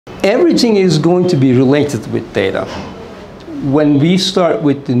Everything is going to be related with data. When we start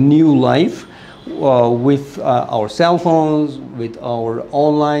with the new life, with our cell phones, with our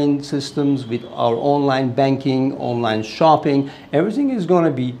online systems, with our online banking, online shopping, everything is going to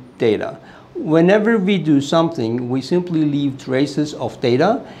be data. Whenever we do something, we simply leave traces of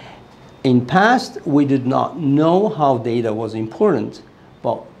data. In past, we did not know how data was important,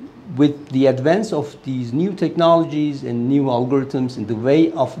 but with the advance of these new technologies and new algorithms and the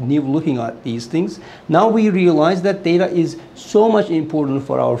way of new looking at these things, now we realize that data is so much important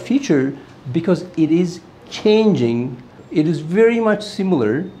for our future because it is changing. It is very much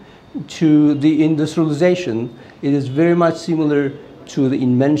similar to the industrialization. It is very much similar to the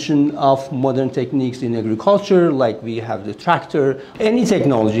invention of modern techniques in agriculture, like we have the tractor. Any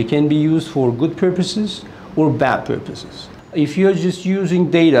technology can be used for good purposes or bad purposes. If you're just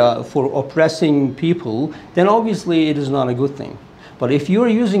using data for oppressing people, then obviously it is not a good thing. But if you're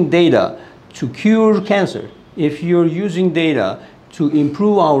using data to cure cancer, if you're using data to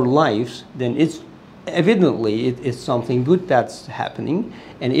improve our lives, then it's evidently it's something good that's happening.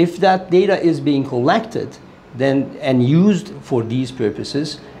 And if that data is being collected then and used for these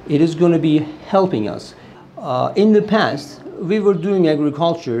purposes, it is going to be helping us. In the past, we were doing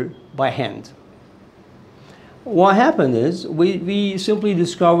agriculture by hand. What happened is we simply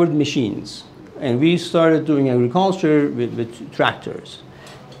discovered machines and we started doing agriculture with tractors.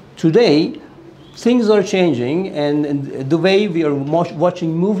 Today, things are changing and the way we are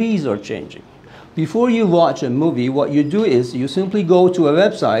watching movies are changing. Before you watch a movie, what you do is you simply go to a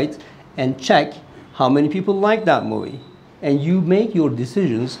website and check how many people like that movie. And you make your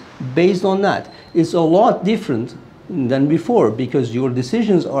decisions based on that. It's a lot different than before because your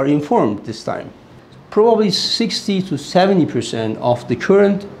decisions are informed this time. Probably 60 to 70% of the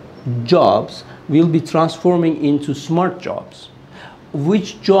current jobs will be transforming into smart jobs.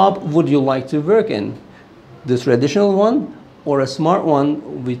 Which job would you like to work in? The traditional one or a smart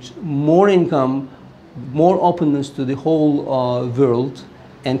one with more income, more openness to the whole world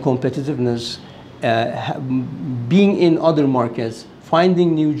and competitiveness, being in other markets,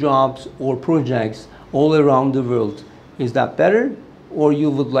 finding new jobs or projects all around the world? Is that better? Or you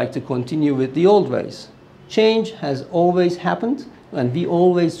would like to continue with the old ways? Change has always happened and we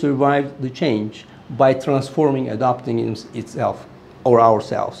always survive the change by transforming, adapting itself or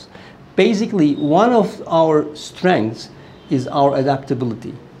ourselves. Basically, one of our strengths is our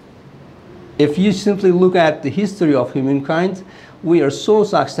adaptability. If you simply look at the history of humankind, we are so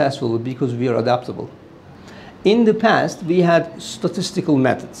successful because we are adaptable. In the past, we had statistical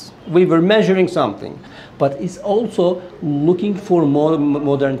methods. We were measuring something, but it's also looking for more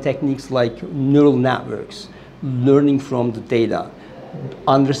modern techniques like neural networks, learning from the data,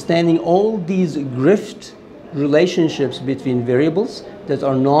 understanding all these grift relationships between variables that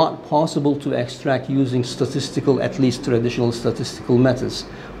are not possible to extract using statistical, at least traditional statistical methods.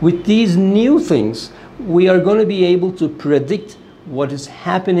 With these new things, we are going to be able to predict what is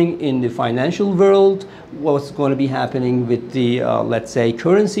happening in the financial world, what's going to be happening with the, let's say,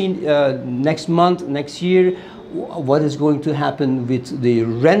 currency next month, next year, what is going to happen with the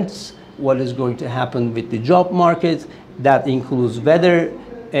rents, what is going to happen with the job market. That includes weather,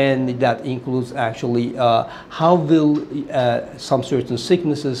 and that includes actually how will some certain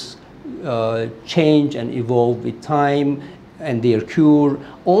sicknesses change and evolve with time and their cure.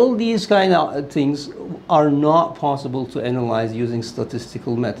 All these kind of things are not possible to analyze using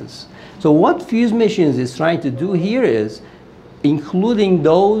statistical methods. So what Fuse Machines is trying to do here is including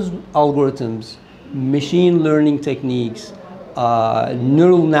those algorithms, machine learning techniques,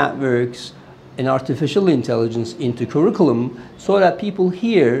 neural networks, and artificial intelligence into curriculum so that people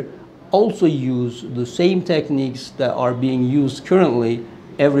here also use the same techniques that are being used currently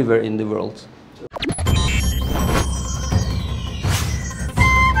everywhere in the world.